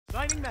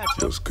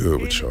What's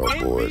good with y'all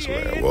boys,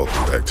 man?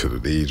 Welcome back to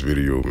today's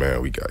video,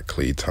 man. We got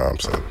KLAY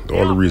Thompson. The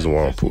only reason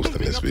why I'm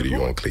posting this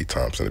video on KLAY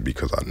Thompson is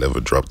because I never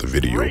dropped a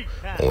video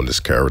on this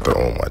character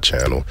on my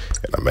channel,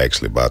 and I'm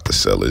actually about to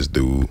sell this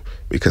dude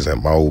because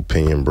in my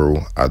opinion,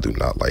 bro, I do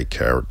not like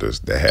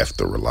characters that have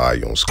to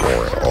rely on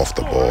scoring off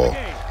the ball,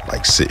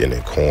 like sitting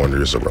in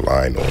corners or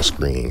relying on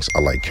screens. I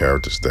like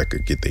characters that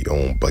could get their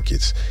own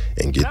buckets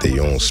and get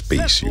their own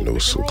space, you know.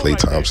 So KLAY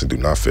Thompson do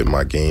not fit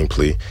my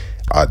gameplay.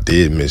 I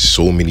did miss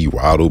so many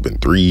wide open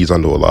threes. I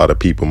know a lot of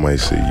people might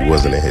say he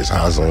wasn't in his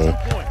high zone.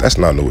 That's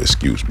not no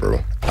excuse,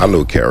 bro. I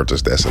know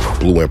characters that's in the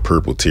blue and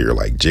purple tier,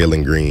 like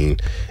Jalen Green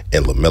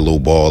and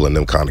LaMelo Ball and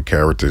them kind of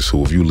characters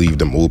who, if you leave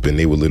them open,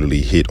 they will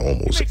literally hit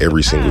almost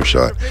every single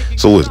shot.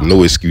 So it's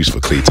no excuse for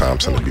KLAY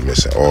Thompson to be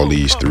missing all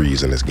these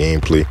threes in his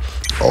gameplay.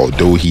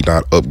 Although he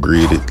not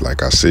upgraded,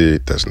 like I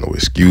said, that's no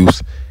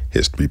excuse.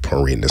 His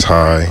three-point rating is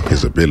high.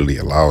 His ability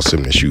allows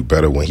him to shoot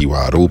better when he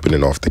wide open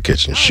and off the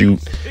catch and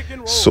shoot.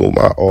 So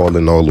my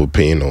all-in-all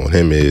opinion on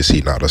him is he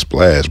not a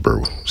splash,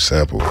 bro.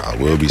 Simple. I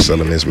will be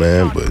selling this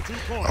man, but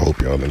I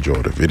hope y'all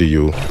enjoy the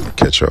video. I'll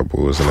catch y'all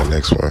boys in the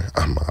next one.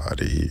 I'm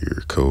out of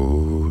here,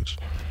 coach.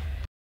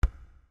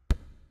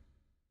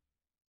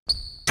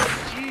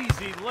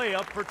 Easy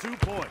layup for 2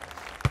 points.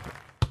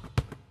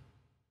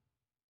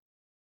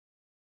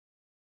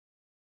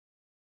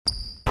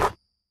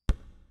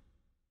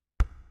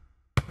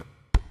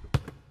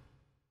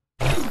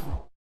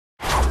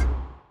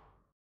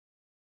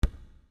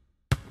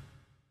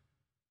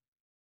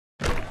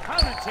 How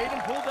did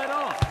Tatum pull that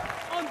off?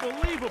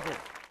 Unbelievable.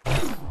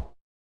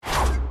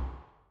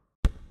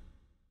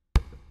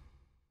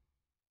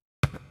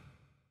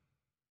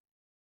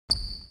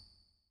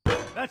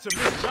 That's a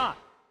missed shot.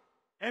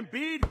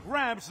 Embiid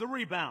grabs the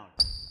rebound.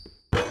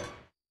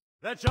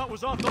 That shot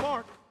was off the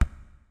mark.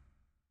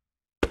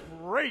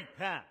 Great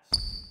pass.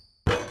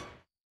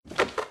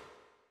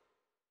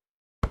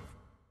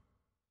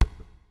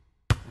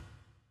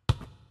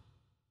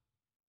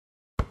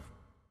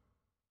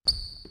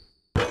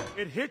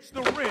 It hits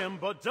the rim,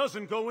 but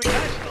doesn't go in.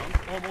 That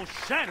dunk almost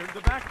shattered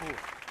the backboard.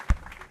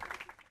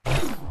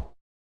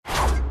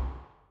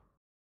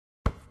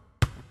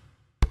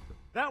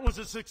 That was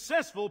a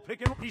successful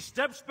pick and he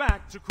steps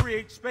back to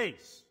create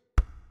space.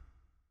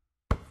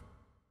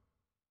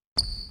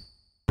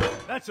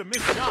 That's a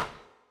missed shot.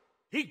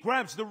 He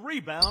grabs the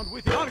rebound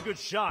with not a good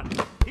shot.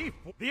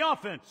 The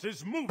offense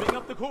is moving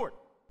up the court.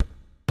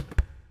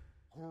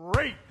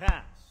 Great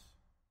pass.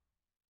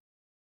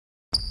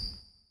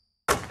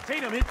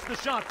 Tatum hits the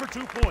shot for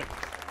 2 points.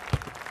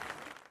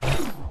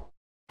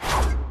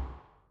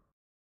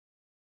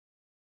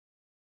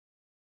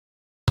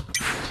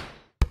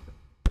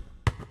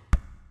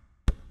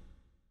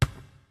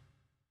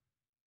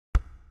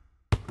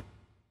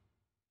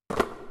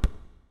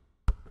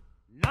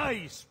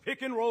 Nice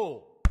pick and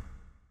roll.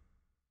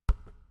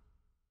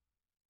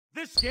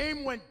 This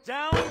game went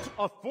down to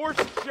a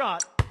forced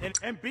shot, and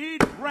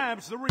Embiid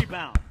grabs the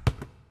rebound.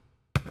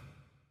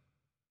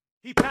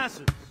 He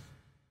passes.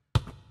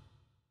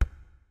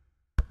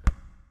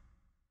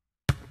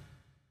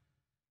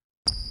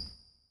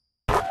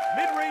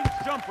 Mid-range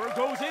jumper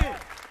goes in.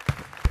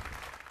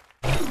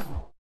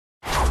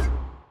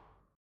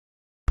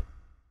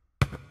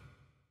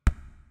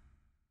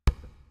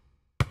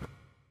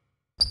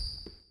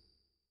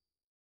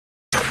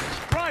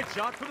 Stride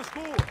shot for the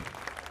score.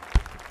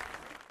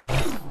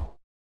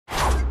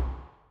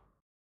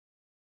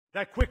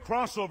 That quick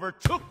crossover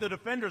took the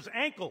defender's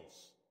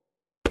ankles.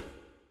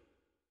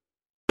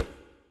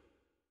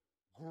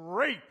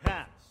 Great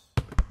pass.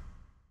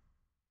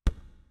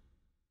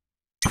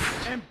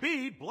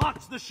 Embiid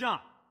blocks the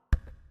shot.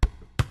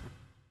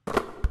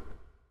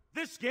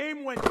 This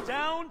game went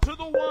down to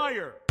the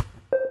wire.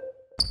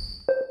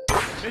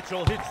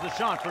 Mitchell hits the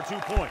shot for 2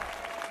 points.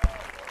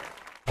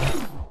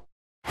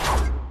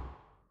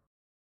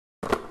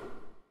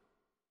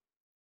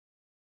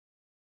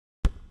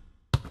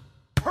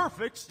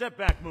 Perfect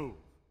step-back move.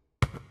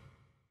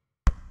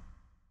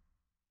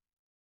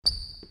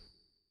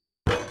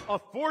 A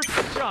forced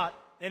shot,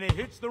 and it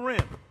hits the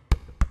rim.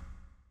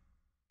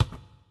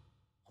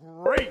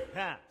 Great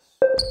pass.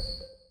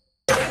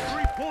 That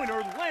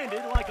three-pointer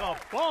landed like a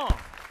bomb.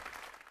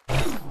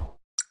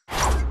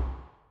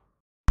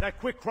 That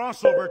quick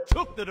crossover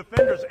took the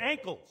defender's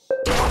ankles.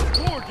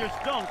 Gorgeous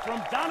dunk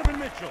from Donovan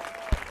Mitchell.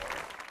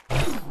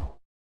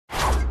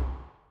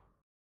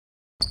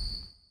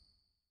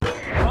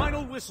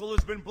 Final whistle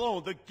has been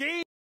blown. The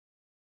game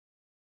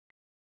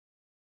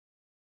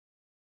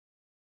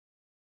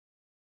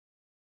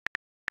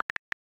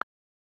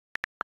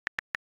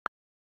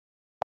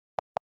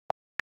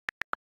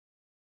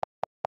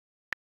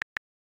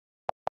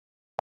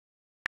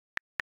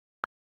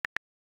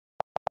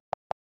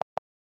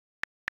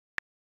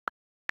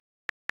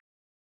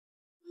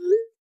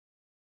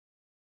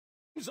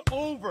is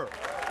over.